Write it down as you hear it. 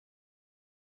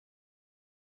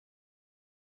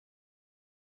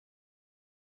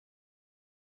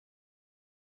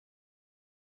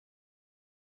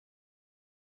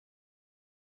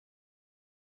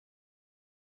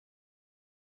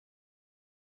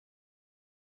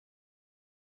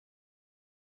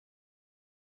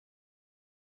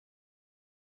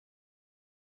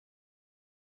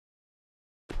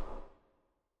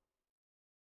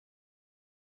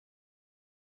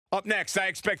Up next, I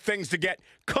expect things to get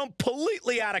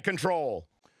completely out of control.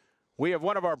 We have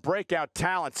one of our breakout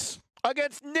talents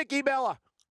against Nikki Bella.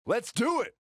 Let's do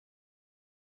it.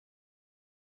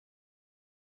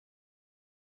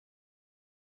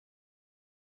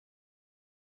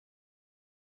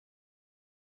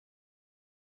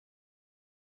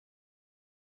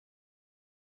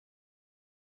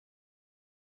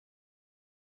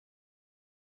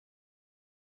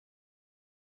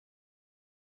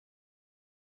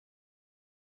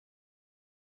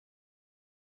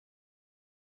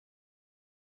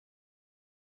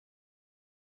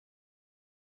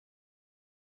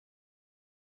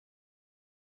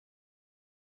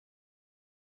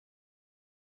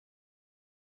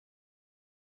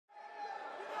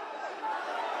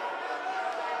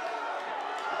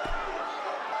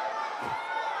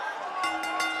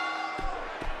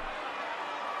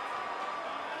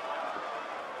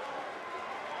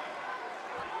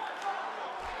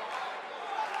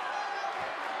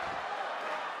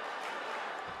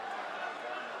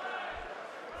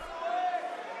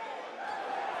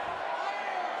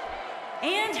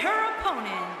 And her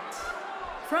opponent,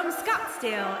 from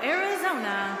Scottsdale,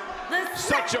 Arizona, the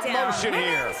Such SmackDown emotion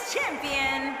here. Women's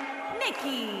Champion,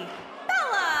 Nikki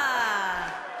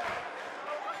Bella.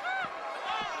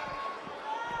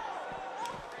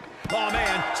 Oh,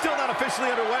 man, still not officially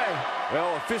underway.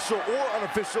 Well, official or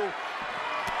unofficial.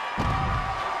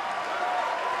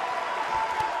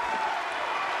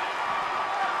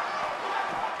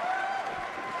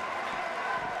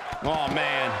 Oh,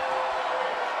 man.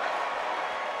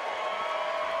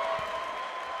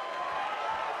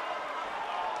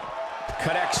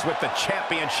 Connects with the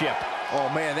championship. Oh,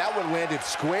 man, that one landed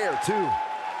square, too.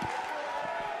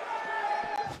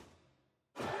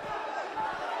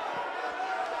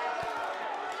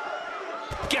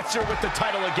 Gets her with the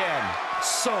title again.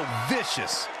 So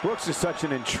vicious. Brooks is such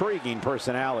an intriguing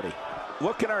personality.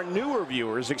 What can our newer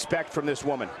viewers expect from this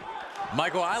woman?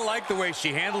 Michael, I like the way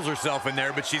she handles herself in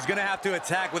there, but she's going to have to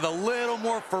attack with a little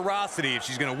more ferocity if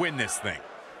she's going to win this thing.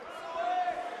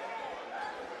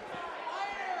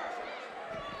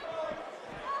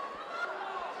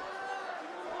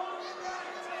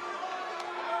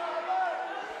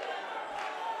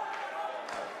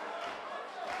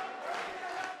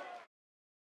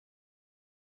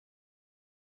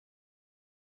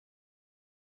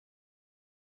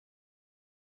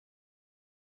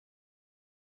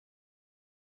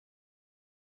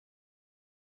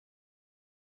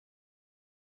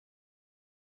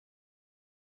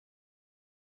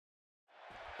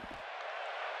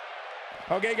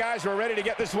 Okay, guys, we're ready to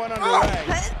get this one underway.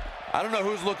 I don't know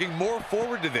who's looking more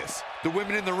forward to this, the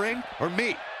women in the ring or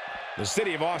me. The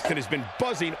city of Austin has been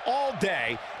buzzing all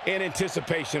day in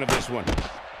anticipation of this one.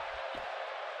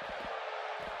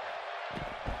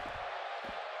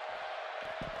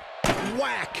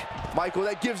 Whack! Michael,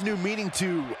 that gives new meaning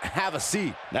to have a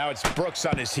seat. Now it's Brooks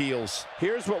on his heels.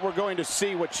 Here's what we're going to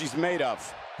see what she's made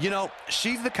of. You know,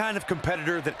 she's the kind of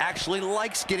competitor that actually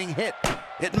likes getting hit.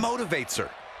 It motivates her.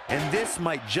 And this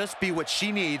might just be what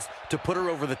she needs to put her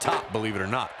over the top, believe it or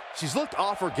not. She's looked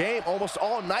off her game almost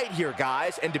all night here,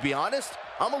 guys. And to be honest,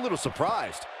 I'm a little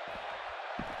surprised.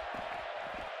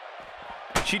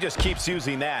 She just keeps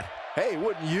using that. Hey,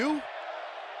 wouldn't you?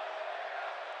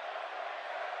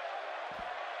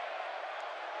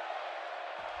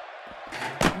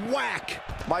 Whack!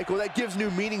 Michael, that gives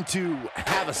new meaning to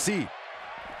have a seat.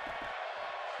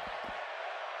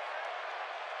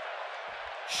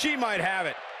 She might have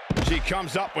it. She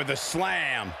comes up with a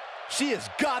slam. She has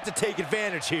got to take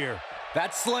advantage here.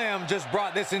 That slam just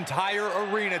brought this entire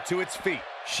arena to its feet.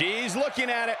 She's looking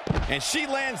at it, and she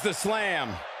lands the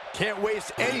slam. Can't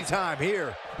waste any time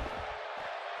here.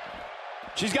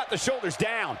 She's got the shoulders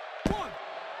down. 1,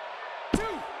 2.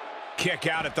 Kick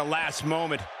out at the last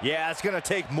moment. Yeah, it's going to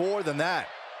take more than that.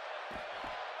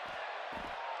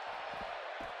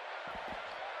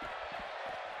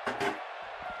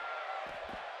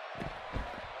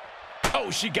 Oh,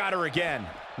 she got her again.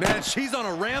 Man, she's on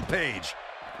a rampage.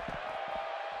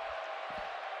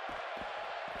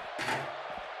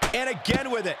 And again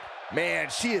with it. Man,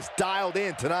 she is dialed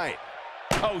in tonight.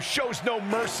 Oh, shows no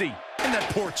mercy. And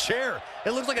that poor chair.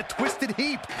 It looks like a twisted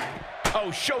heap. Oh,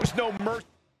 shows no mercy.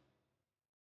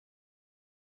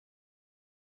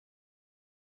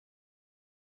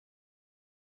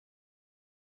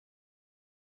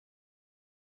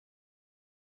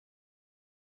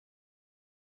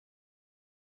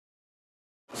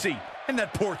 And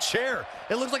that poor chair.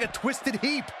 It looks like a twisted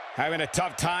heap. Having a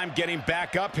tough time getting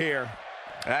back up here.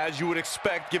 As you would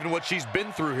expect, given what she's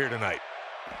been through here tonight.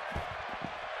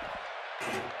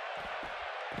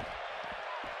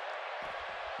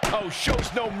 Oh, shows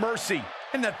no mercy.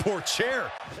 And that poor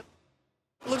chair.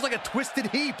 It looks like a twisted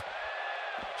heap.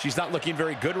 She's not looking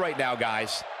very good right now,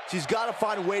 guys. She's got to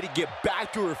find a way to get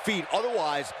back to her feet.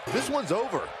 Otherwise, this one's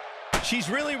over. She's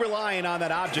really relying on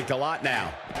that object a lot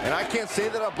now. And I can't say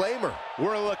that I blame her.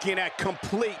 We're looking at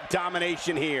complete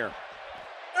domination here.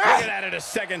 Looking at it a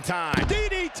second time.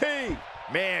 DDT!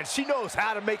 Man, she knows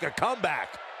how to make a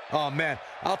comeback. Oh, man,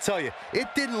 I'll tell you, it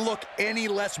didn't look any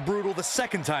less brutal the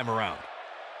second time around.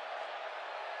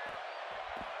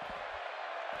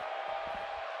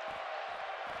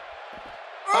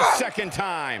 A second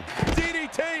time.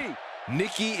 DDT!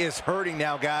 Nikki is hurting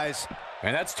now, guys.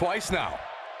 And that's twice now.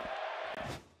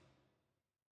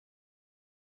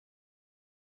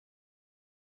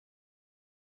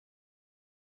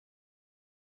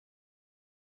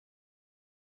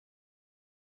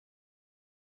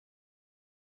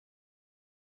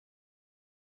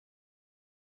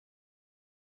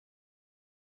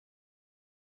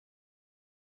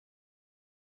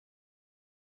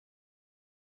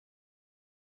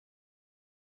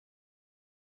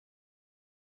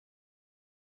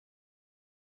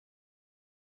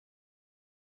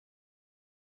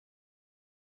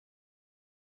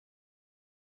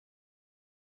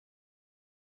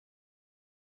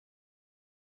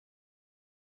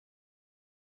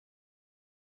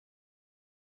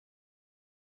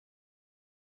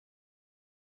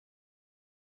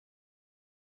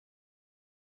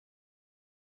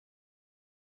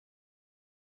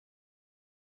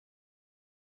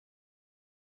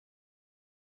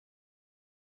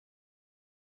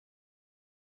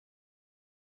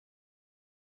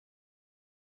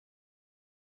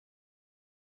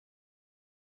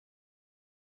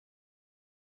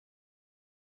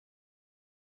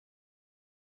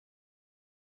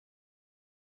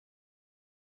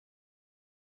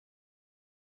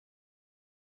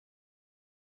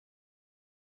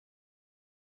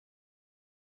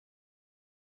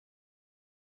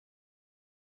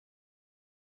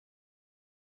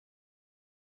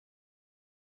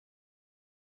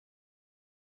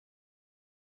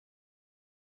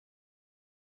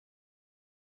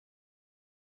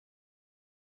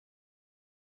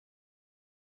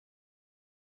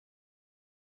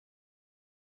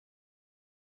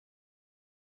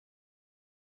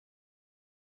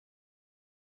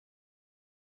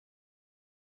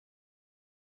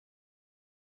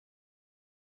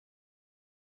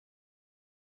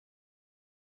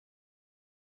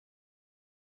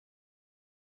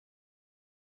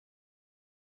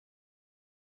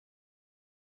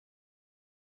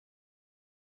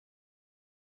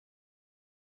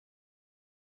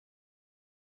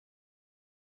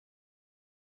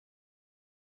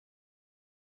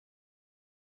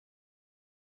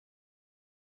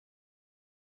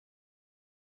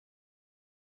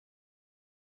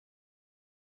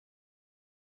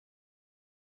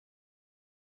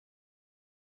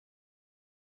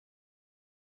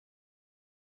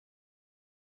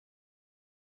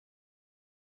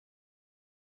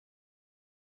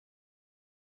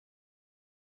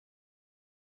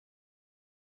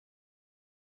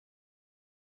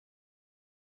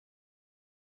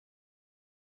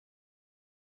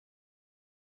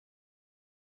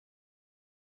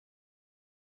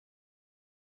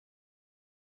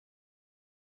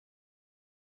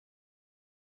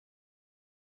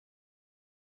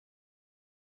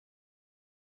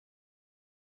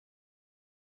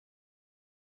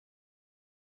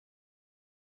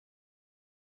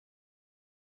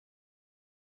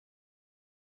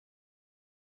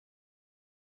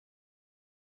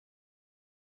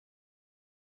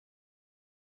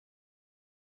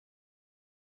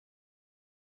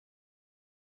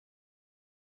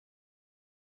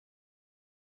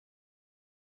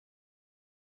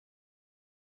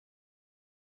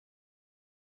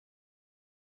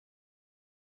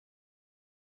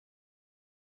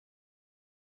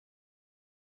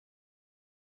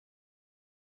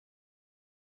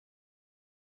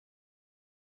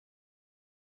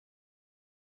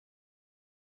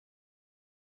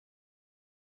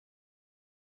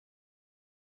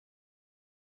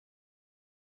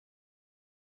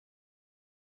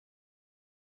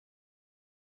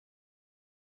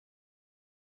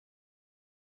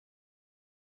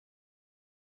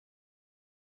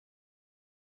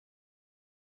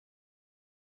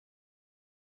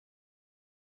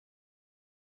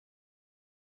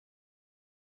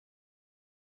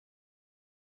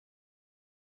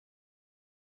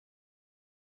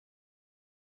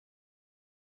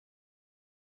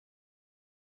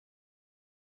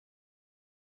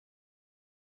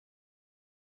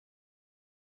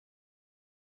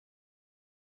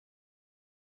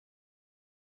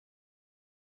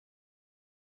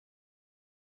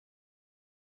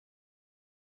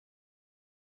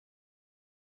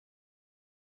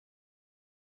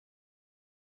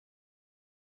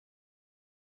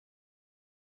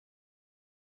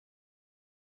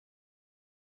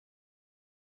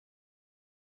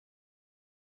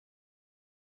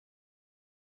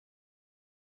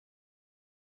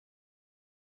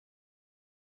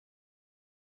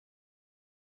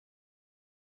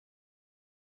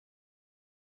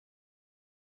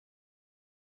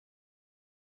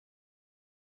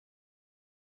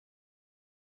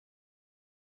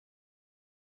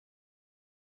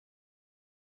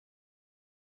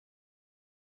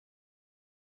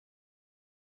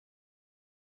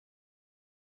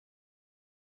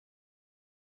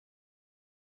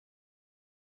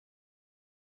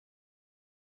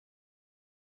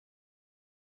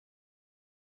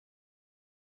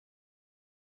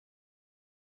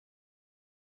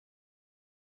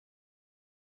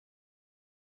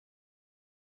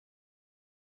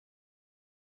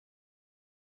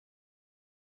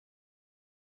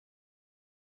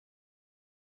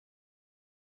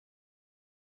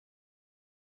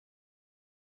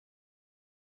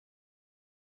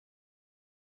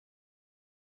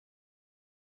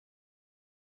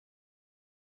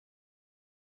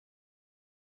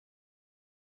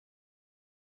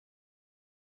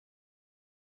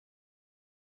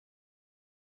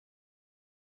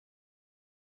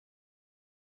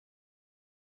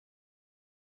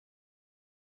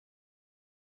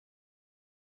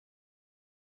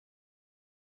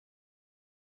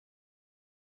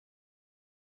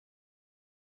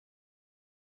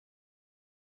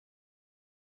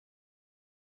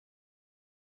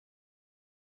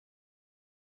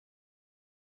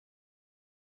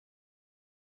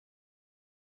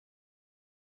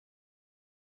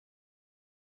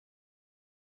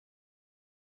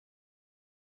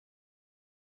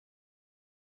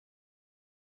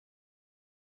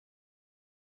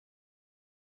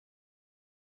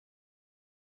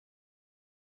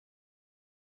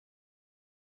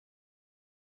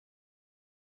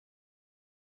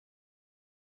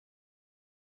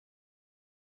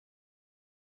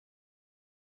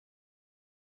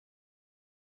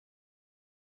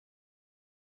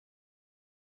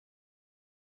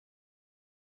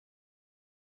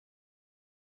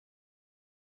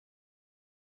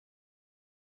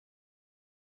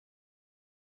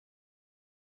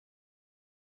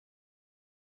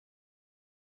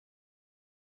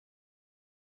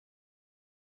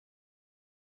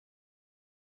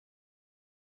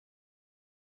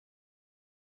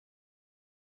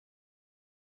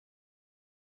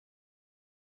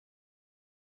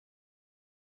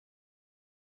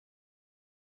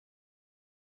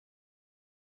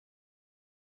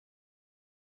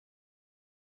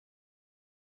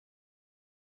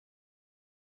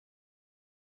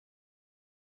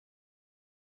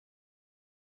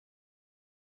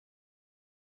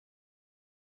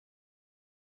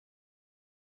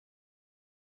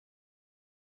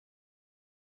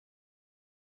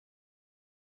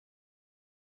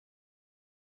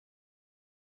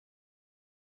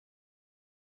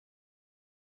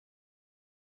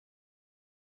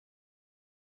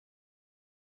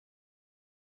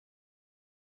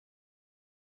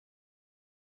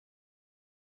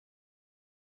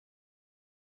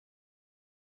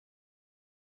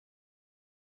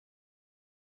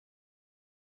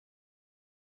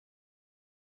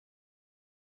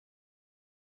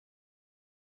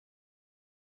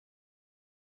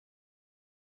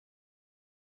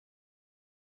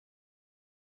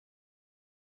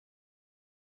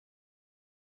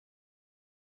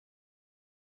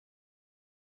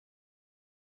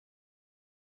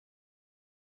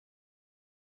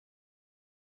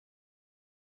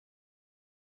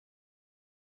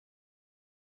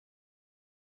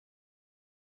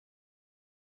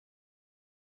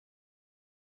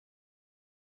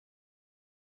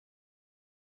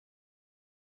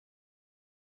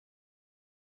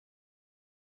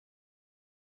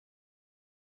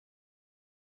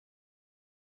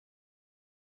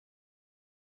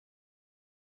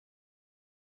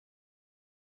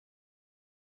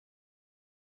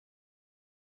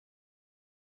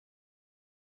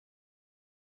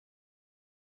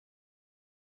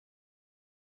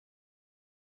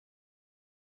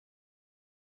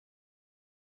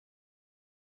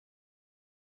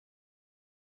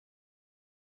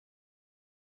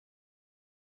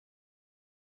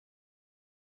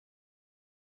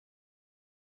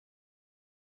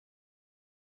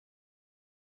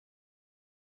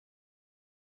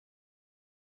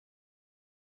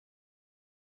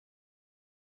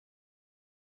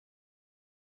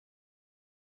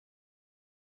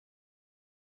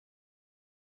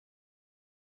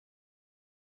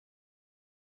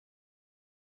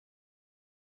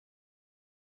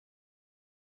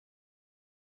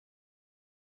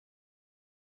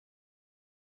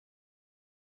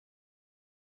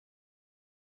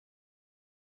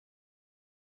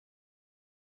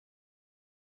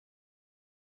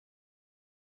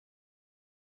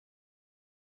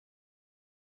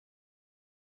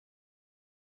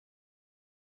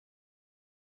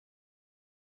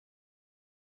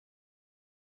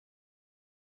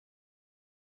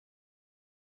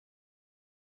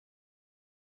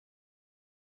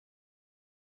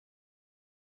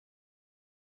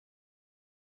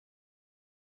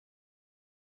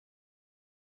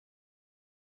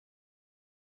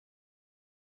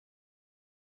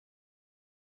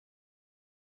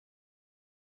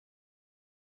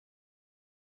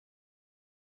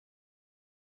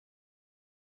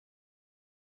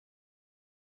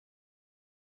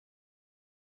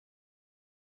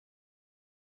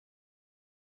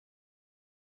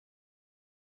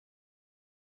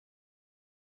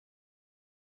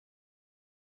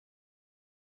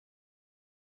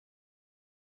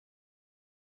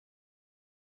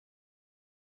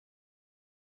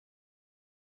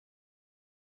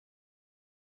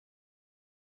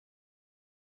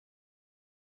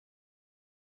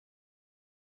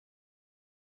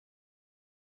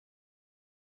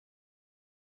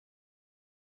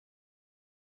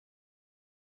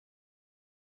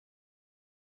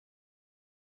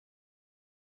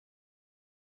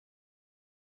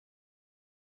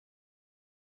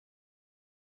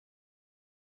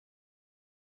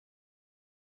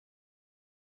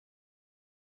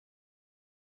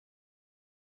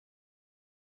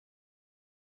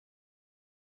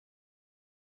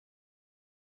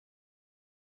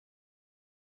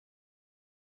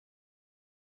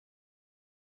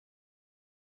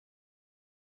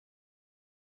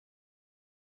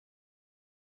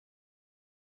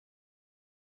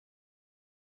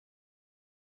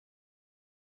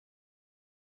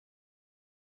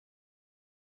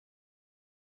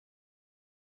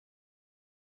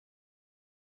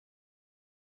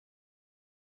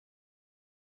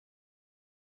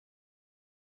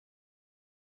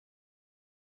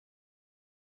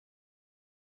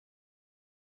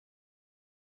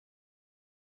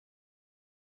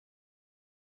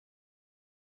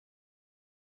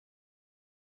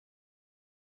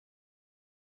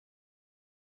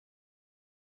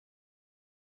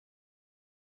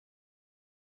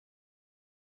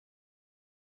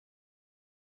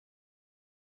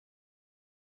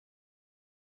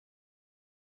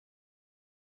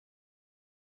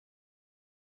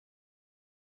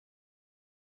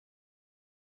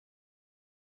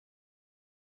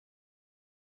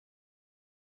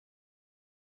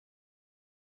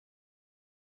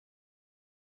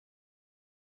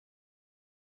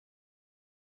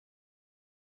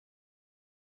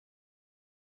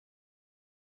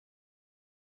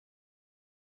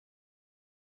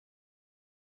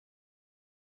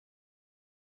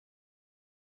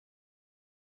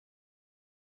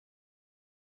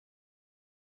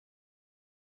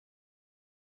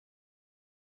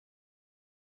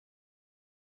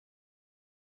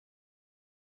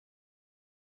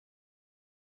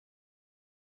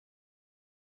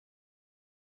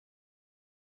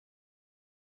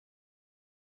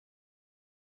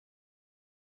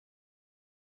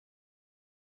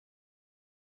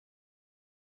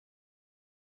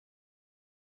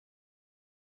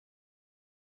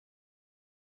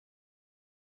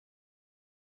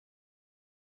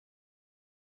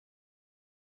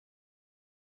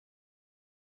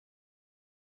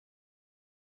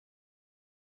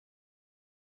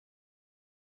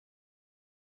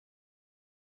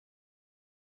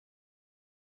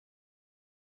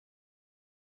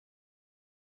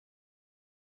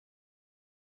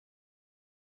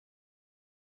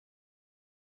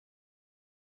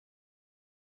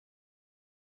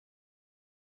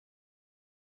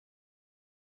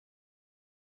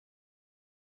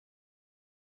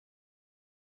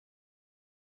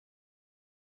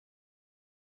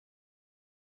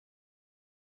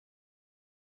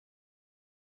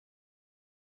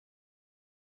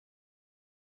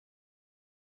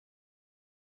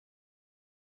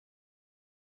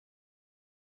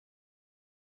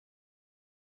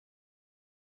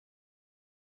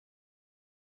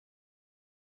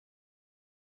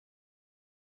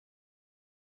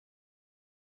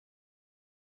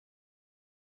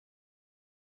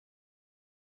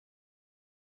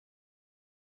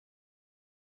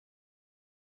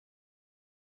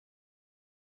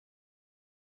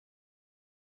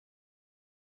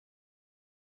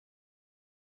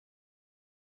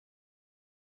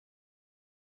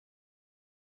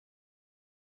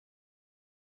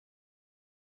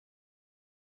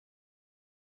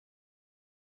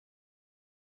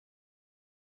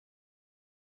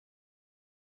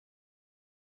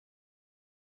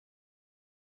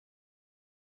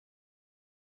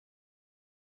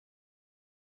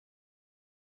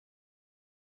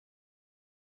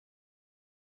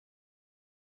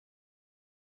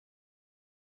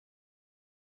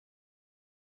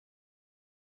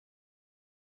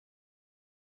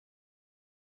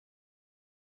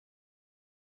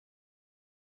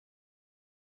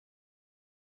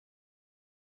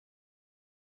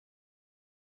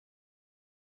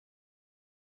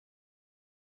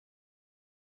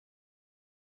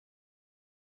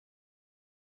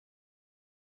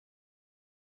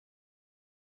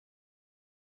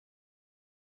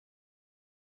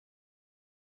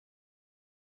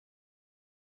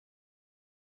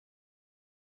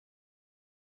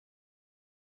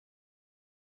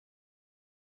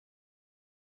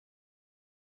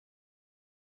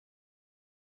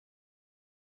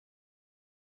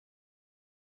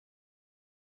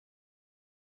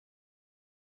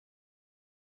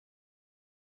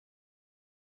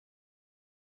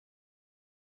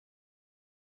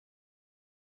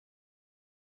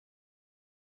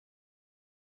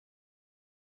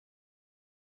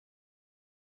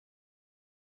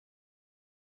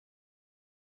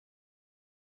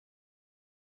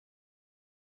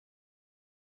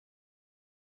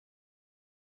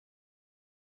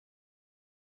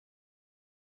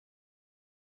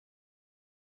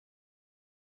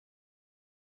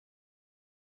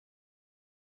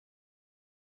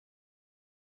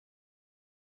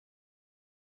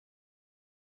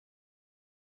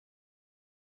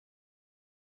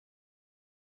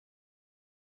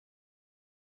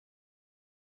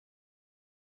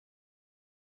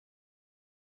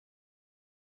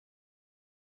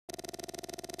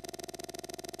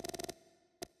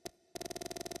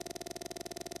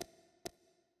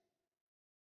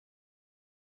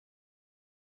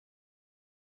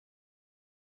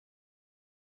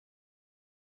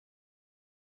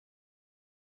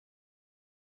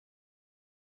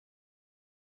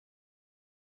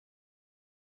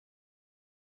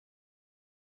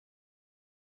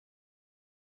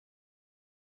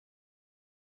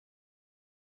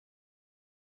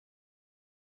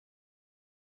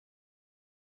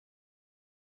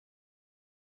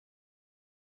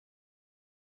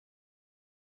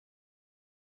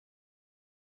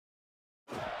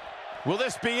 Will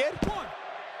this be it? 1,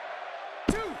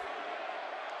 2.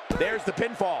 There's the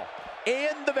pinfall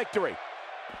and the victory.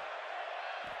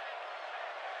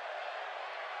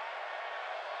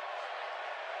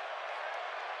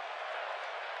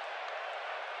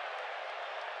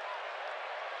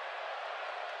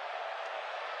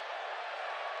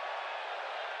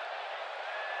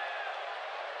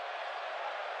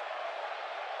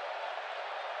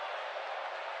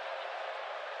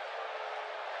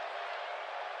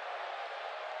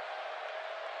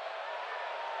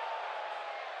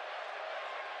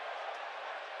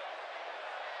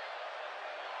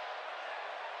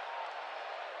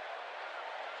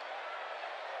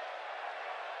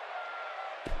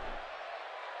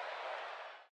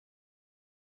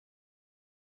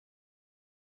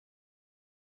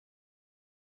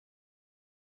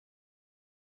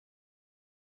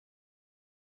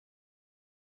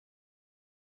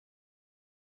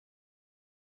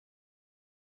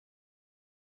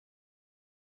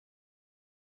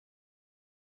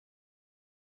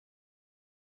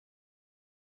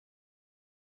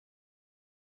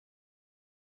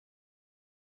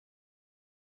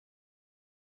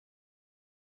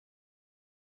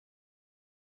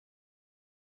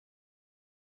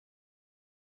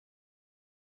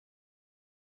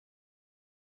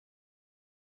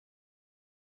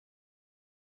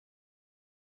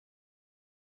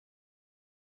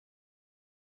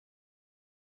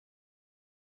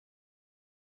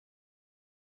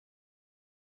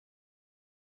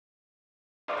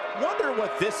 Wonder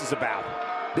what this is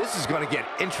about. This is going to get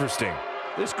interesting.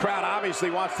 This crowd obviously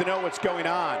wants to know what's going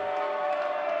on.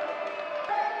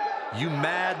 You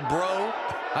mad, bro?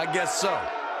 I guess so.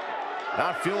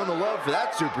 Not feeling the love for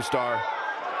that superstar.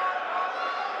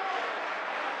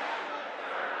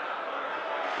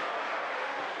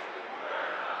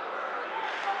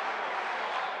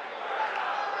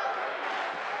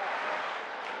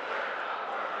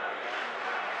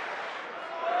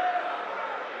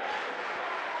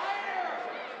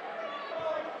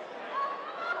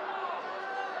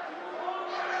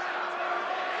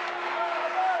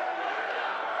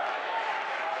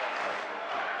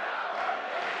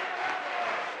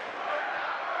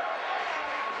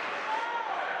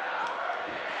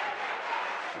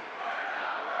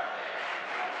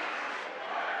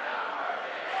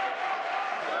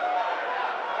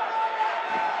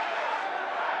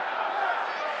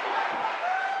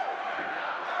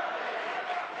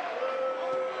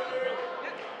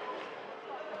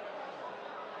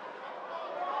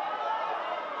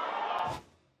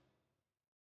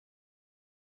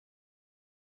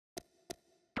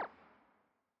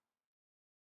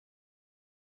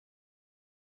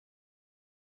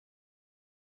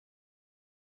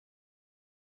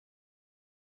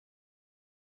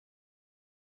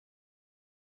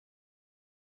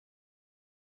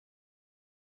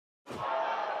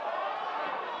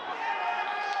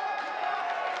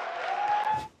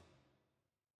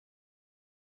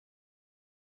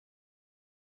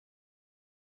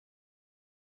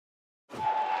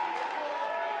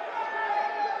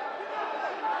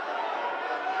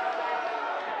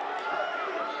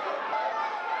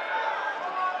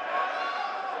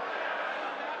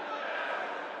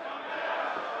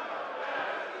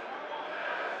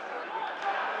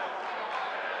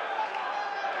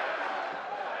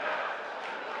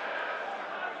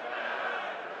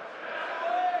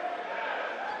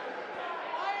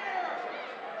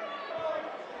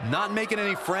 Not making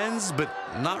any friends, but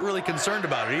not really concerned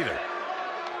about it either.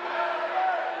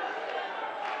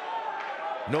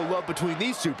 No love between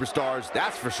these superstars,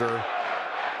 that's for sure.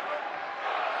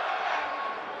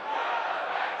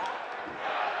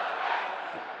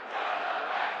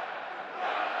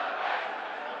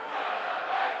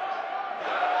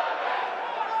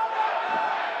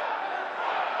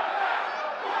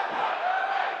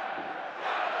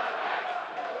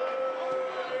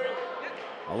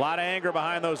 A lot of anger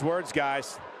behind those words,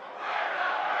 guys.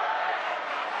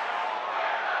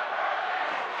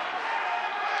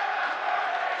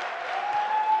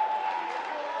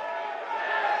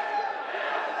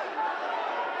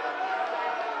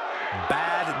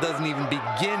 Bad doesn't even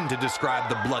begin to describe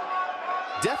the blood.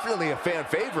 Definitely a fan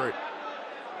favorite.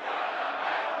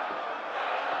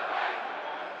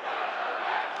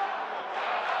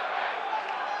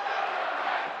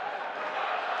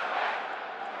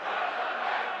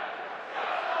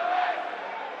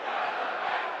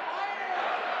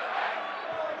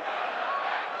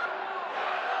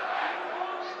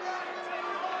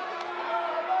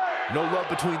 No love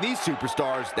between these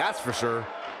superstars, that's for sure.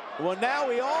 Well, now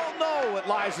we all know what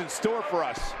lies in store for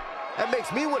us. That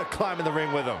makes me want to climb in the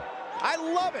ring with them. I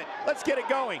love it. Let's get it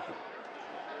going.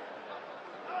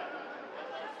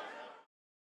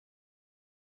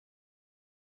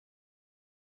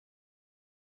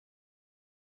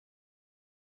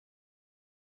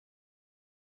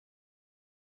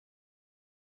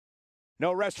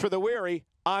 No rest for the weary.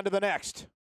 On to the next.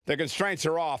 The constraints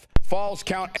are off. Falls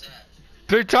count.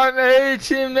 Big time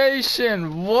A-Team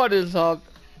Nation, what is up?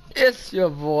 It's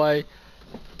your boy,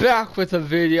 back with a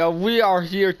video. We are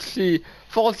here to see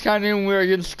Falls Count Anywhere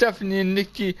against Stephanie and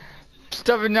Nikki.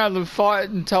 Stephanie hasn't fought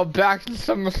until back in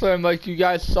SummerSlam, like you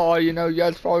guys saw. You know, you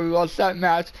guys probably watched that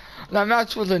match. That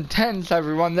match was intense,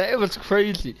 everyone. It was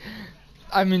crazy.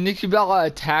 I mean, Nikki Bella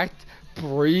attacked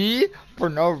Brie for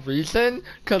no reason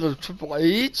because of Triple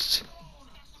H.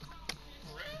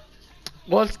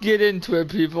 Let's get into it,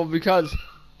 people, because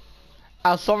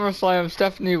at SummerSlam,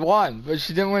 Stephanie won, but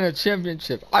she didn't win a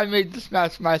championship. I made this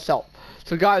match myself.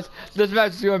 So, guys, this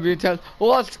match is going to be intense.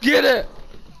 Let's get it!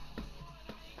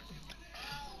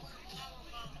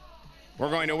 We're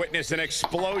going to witness an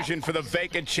explosion for the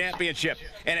vacant championship,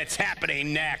 and it's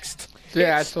happening next.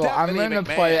 Yeah, so I'm going to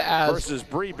play it as versus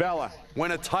Brie Bella.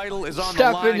 When a title is on the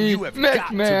line, Stephanie you have got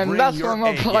to McMahon. bring That's your what I'm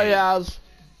going to A play game. as.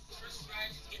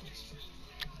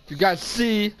 You guys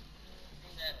see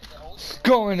it's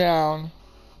going down.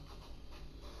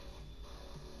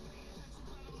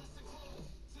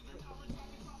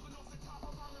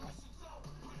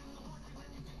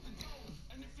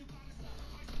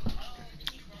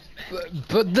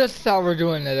 But this is how we're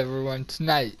doing it, everyone,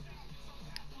 tonight.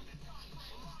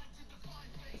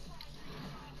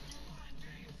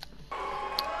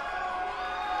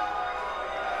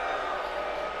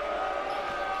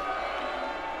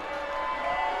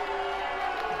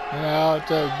 Now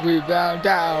to rebound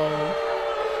down.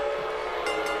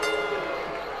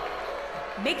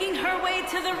 Making her way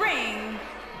to the ring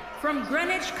from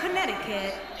Greenwich,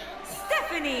 Connecticut,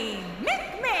 Stephanie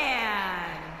McMahon.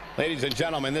 Ladies and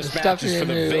gentlemen, this match is for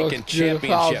the vacant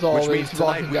championship, which Which means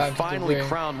tonight we finally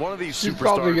crown one of these She's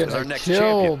probably superstars as gonna our next kill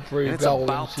champion. Brie And it's Bella when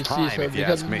about she sees time, her if you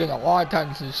because ask it's me. been a long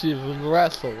time since she's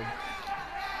wrestled.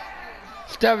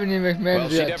 Stephanie McMahon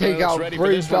is gonna take out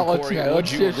Brie Bella tonight. Let's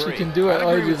see if she can do it, I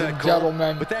agree with ladies that, and Cole,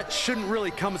 gentlemen. But that shouldn't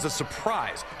really come as a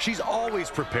surprise. She's always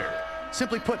prepared.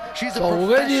 Simply put, she's a So,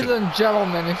 ladies professional. and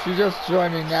gentlemen, if you're just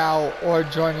joining now or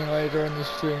joining later in the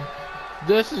stream,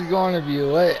 this is going to be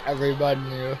lit, everybody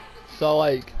knew. So,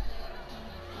 like,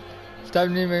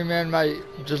 Stephanie McMahon might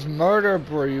just murder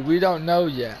Brie. We don't know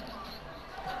yet.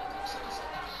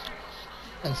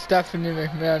 And Stephanie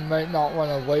McMahon might not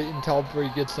want to wait until Brie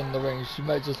gets in the ring. She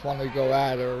might just want to go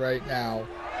at her right now.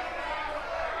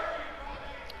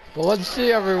 But let's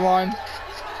see, everyone.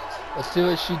 Let's see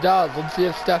what she does. Let's see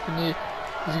if Stephanie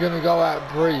is going to go at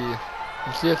Brie.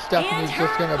 Let's see if Stephanie's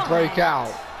just going to break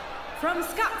out. From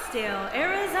Scottsdale,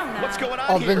 Arizona. What's going on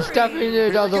Oh, here? then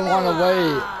Stephanie doesn't want to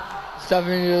wait.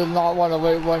 Stephanie does not want to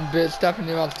wait one bit.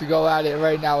 Stephanie wants to go at it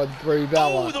right now with Brie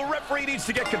Bella. Oh, the referee needs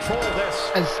to get control of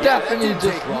this. And Stephanie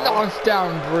just knocks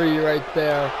down Brie right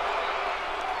there.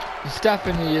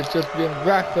 Stephanie is just being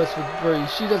reckless with Brie.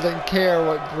 She doesn't care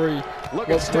what Brie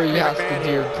has to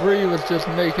do. Brie was just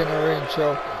making her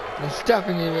intro, and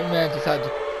Stephanie McMahon just had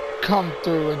to come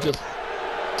through and just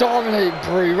dominate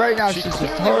Brie. Right now, she's just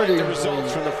hurting the results Brie.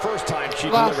 from the first time she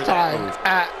Last delivered that time move.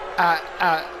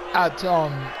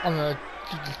 on the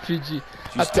PG.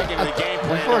 She's sticking to the game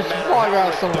plan, Before no she matter fought how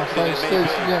out someone, redundant she it said may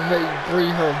she's be. gonna make Brie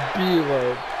her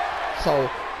B-word. So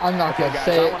I'm not Okay, gonna guys,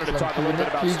 say I it wanted to 'cause talk a I'm little keeping bit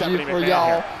it about Stephanie PG for McMahon y'all.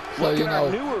 here. So What you can our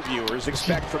know, newer viewers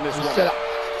expect from this she woman? said,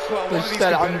 Well, one of she these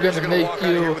said I'm competitors gonna is gonna walk make out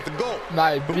of here you with the gold.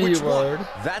 my But which one? B-word.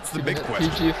 That's the Keeping big it question.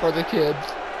 PG for the kids.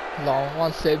 I don't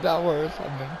want to say bad words.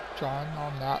 I've been trying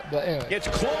on that, but anyway. It's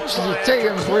close. She's just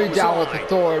taking Brie down with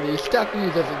authority. Stephanie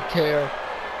doesn't care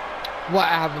what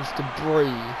happens to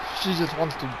Brie. She just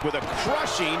wants to With a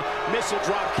crushing missile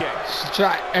drop kick.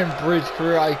 try to end Brie's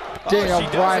career like Daniel she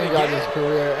does Bryan it got again. his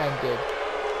career ended.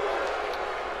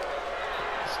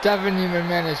 Stephanie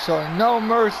McMahon is showing no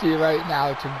mercy right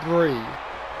now to Brie.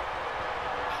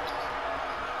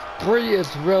 Brie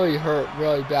is really hurt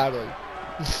really badly.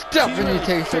 Stephanie She's really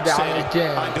takes her down fixated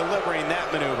again. on delivering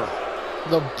that maneuver.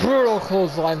 The brutal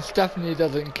clothesline. Stephanie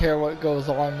doesn't care what goes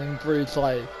on in Brie's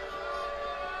life.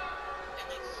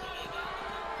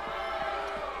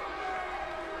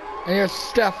 And here's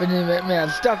Stephanie McMahon.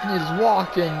 Stephanie's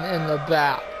walking in the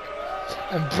back.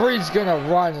 And Brie's gonna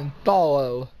run and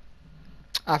follow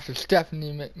after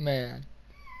Stephanie McMahon.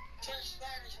 Trish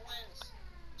Stratus wins.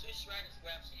 Trish Stratus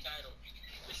grabs the title.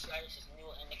 Trish Stratus is new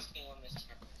NXT Women's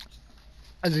Champion.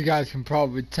 As you guys can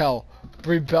probably tell,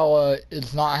 Brie Bella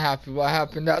is not happy what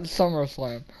happened at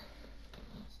SummerSlam.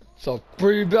 So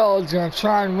Brie Bella's gonna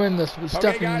try and win this, but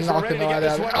Stephanie's not gonna let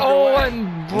this it. one Oh, underway.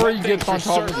 and Brie One gets on thing's for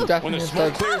top of certain, Stephanie when the and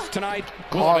smoke starts clears tonight,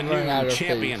 we'll have a clobbering at new her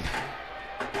champion.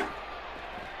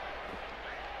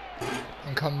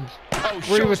 and comes Oh,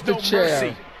 Brie shows with the no chair.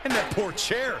 mercy. And that poor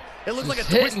chair. It looks like a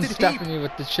hitting twisted Stephanie heap.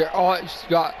 with the chair. Oh, she's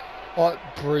got. Oh,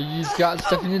 Bree's got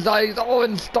Stephanie's legs. Oh,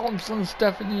 and stomps on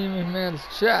Stephanie McMahon's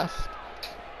chest.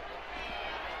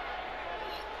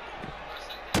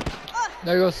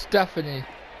 There goes Stephanie.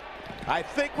 I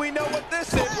think we know what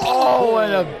this is. Oh,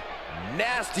 and a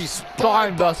nasty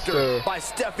spine buster buster by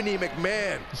Stephanie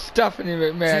McMahon. Stephanie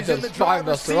McMahon She's in does the spine driver's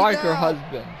buster seat like her now.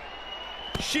 husband.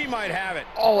 She might have it.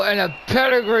 Oh, and a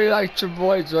pedigree like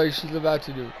Triple H like she's about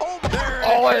to do. Oh, there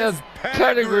Oh, it and is. a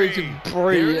pedigree to Here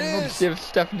Bree. it And let's is. see if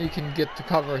Stephanie can get the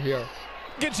cover here.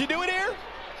 Can she do it here?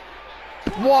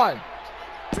 1,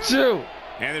 2.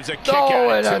 And there's a kick Oh,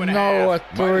 out and at a 2.5. no, a Might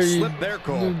have 3. slipped there,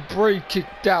 Cole. Bree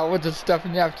kicked out. What does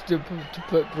Stephanie have to do to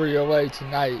put Bree away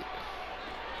tonight?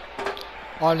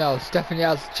 Oh no, Stephanie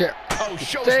has the chair. Oh,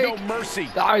 shows Think- no mercy.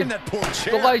 And that poor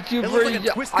chair. Like you, It looks Bree, like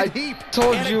a twisted I heap.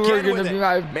 told And you were again gonna with be it.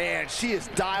 my Man, she is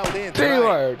dialed in B tonight.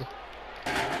 word.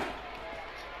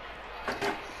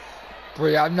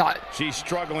 Bree, I'm not. She's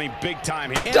struggling big time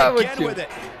here. And Done with again you. with it.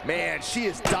 Man, she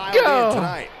is dialed Go. in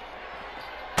tonight.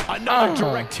 Another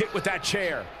direct hit with that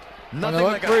chair. Nothing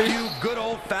look, like a Bree. few good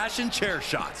old-fashioned chair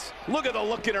shots. Look at the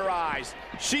look in her eyes.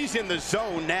 She's in the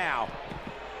zone now.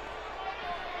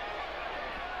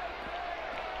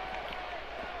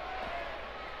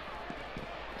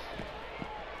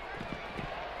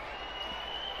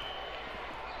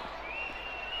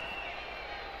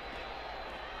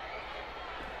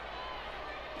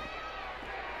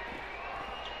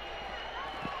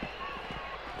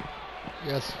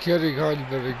 Yeah, security guards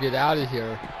better get out of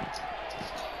here.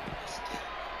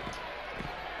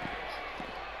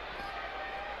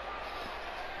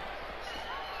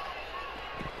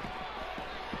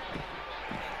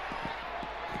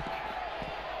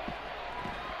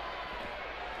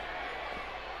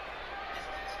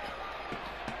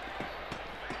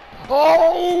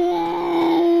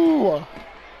 Oh!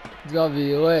 It's gonna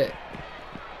be lit.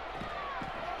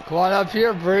 Come on up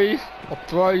here, Bree. I'll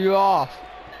throw you off.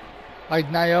 Like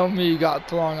Naomi got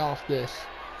thrown off this.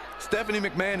 Stephanie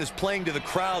McMahon is playing to the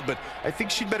crowd, but I think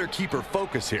she'd better keep her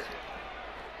focus here.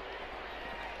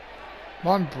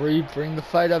 Come on, Bree, bring the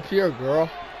fight up here, girl.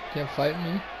 Can't fight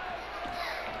me.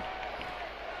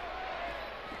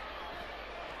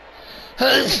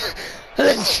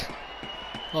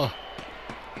 Oh.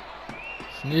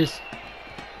 Sneeze.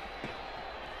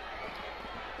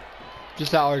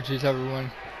 Just allergies,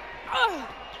 everyone.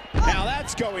 Now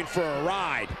that's going for a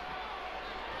ride.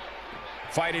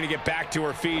 Fighting to get back to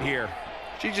her feet here.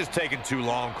 She's just taking too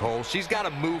long, Cole. She's got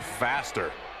to move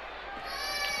faster.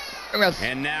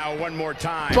 And now one more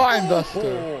time. Spine buster.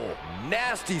 Oh,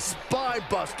 nasty spine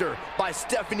buster by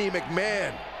Stephanie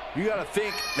McMahon. You got to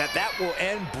think that that will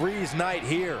end Bree's night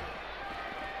here.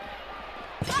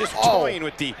 Just Oh. toying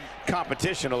with the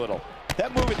competition a little.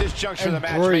 That move at this juncture of the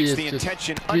And match Bree makes is the just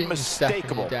intention beating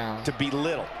unmistakable Stephanie down. to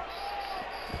belittle.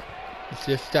 Let's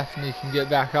see if Stephanie can get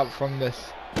back up from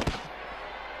this.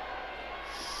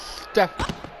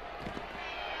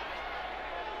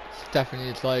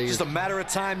 Stephanie's like. Just a matter of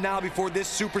time now before this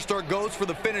superstar goes for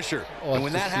the finisher. Oh, And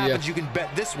when let's that just see happens, if- you can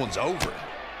bet this one's over.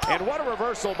 And what a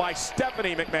reversal by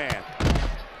Stephanie McMahon.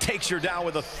 Takes her down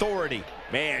with authority.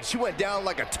 Man, she went down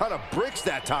like a ton of bricks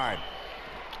that time.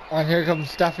 And here comes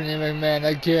Stephanie McMahon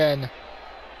again.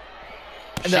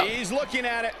 And now- She's looking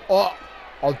at it. Oh,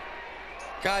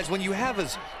 Guys, when you have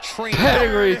as trained...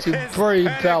 pedigree There to is Brie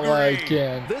Bella pedigree.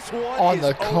 again. This one On is the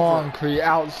over. concrete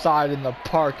outside in the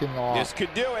parking lot. This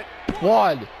could do it.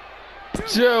 1,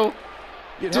 2,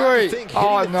 You'd have to 3. think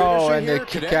Oh hitting the no, finisher and here they could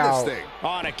kick end this out. thing.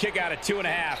 On a kick out at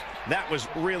 2.5. That was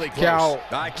really close. Out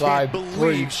I by can't Brie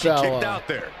believe she kicked Bella. out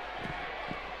there.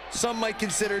 Some might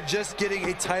consider just getting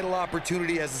a title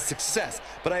opportunity as a success,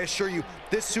 but I assure you,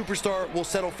 this superstar will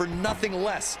settle for nothing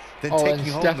less than Oh, and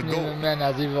taking home the Stephanie gold. McMahon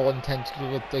has evil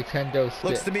intentions with the kendo stick.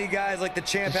 Looks to me, guys, like the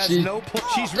champ has She- no plan.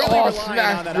 She's really Oh, relying on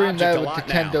smash that Brie in object there a with lot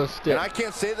the now. kendo stick. And I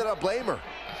can't say that I blame her.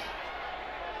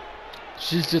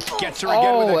 She's just Gets her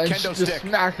again with a and kendo she's just stick.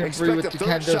 smacking Brie with Expect the a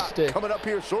third kendo shot stick. coming up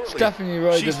here shortly. Stephanie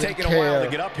really She's doesn't taking a while care. to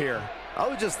get up here. I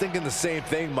was just thinking the same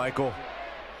thing, Michael.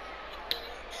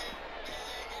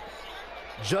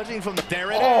 Judging from the...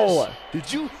 There it is. Oh,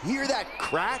 Did you hear that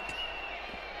crack?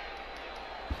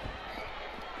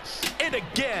 And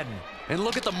again. And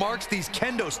look at the marks these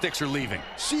kendo sticks are leaving.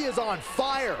 She is on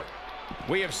fire.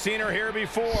 We have seen her here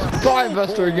before. spine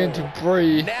buster again to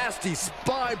Brie Nasty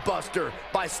spine buster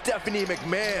by Stephanie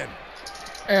McMahon.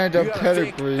 and You a gotta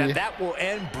think pedigree. that will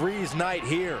end Bree's night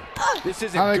here. This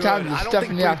isn't How many good. times does I don't Stephanie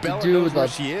think have Brie to Bella do knows with where a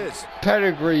she is.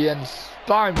 Pedigree and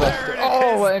spine buster. There it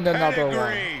Oh, is. and another one.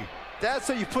 Pedigree. That's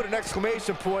how you put an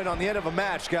exclamation point on the end of a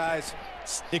match, guys.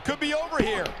 It could be over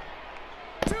here.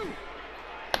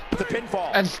 the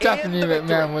pinfall. And Stephanie the victory.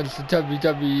 McMahon wins the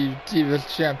WWE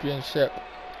Divas Championship.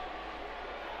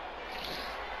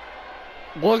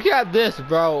 Look at this,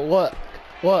 bro. Look.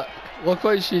 Look. Look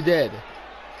what she did.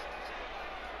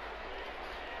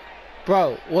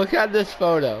 Bro, look at this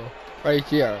photo right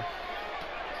here.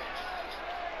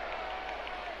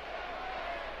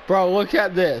 Bro, look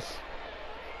at this.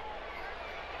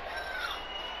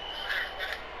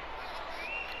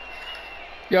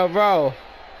 Yo, bro.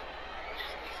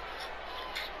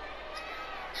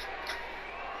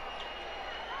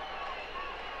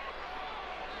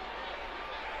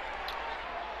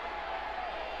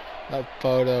 The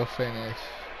photo finish.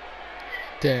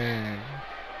 Dang.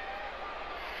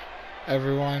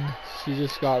 Everyone, she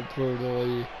just got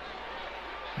brutally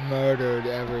murdered,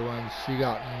 everyone. She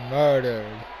got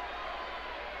murdered.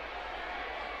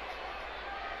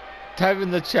 Type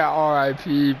in the chat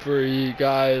RIP Brie,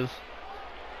 guys.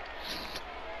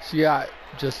 She got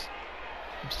just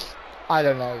I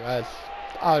don't know, guys.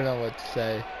 I don't know what to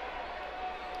say.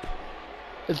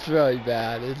 It's really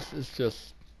bad. It's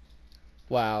just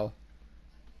wow.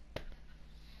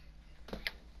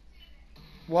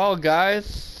 Well,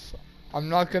 guys, I'm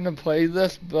not gonna play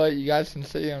this, but you guys can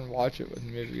sit here and watch it with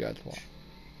me if you guys want.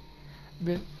 I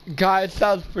mean, guys,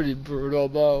 that was pretty brutal,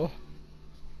 though.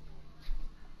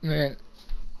 Man,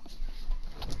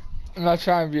 I'm not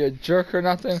trying to be a jerk or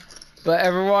nothing, but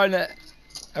everyone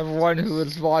who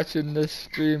was watching this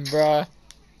stream, bruh,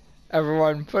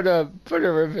 everyone put a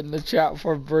rip in the chat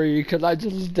for Brie, cause I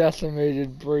just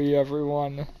decimated Brie,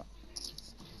 everyone.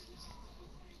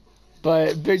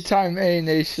 But big time A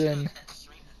Nation,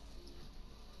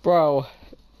 bro.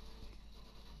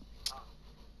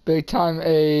 Big time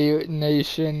A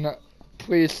Nation,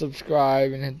 please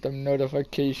subscribe and hit the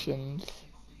notifications.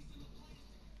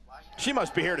 She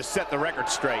must be here to set the record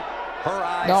straight. Her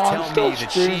eyes No, tell me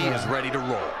that she streaming. is ready to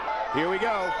roll. Here we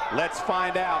go. Let's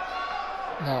find out.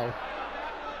 No.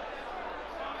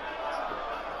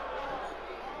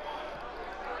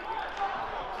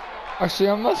 Actually,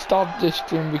 I'm gonna stop this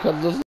stream because this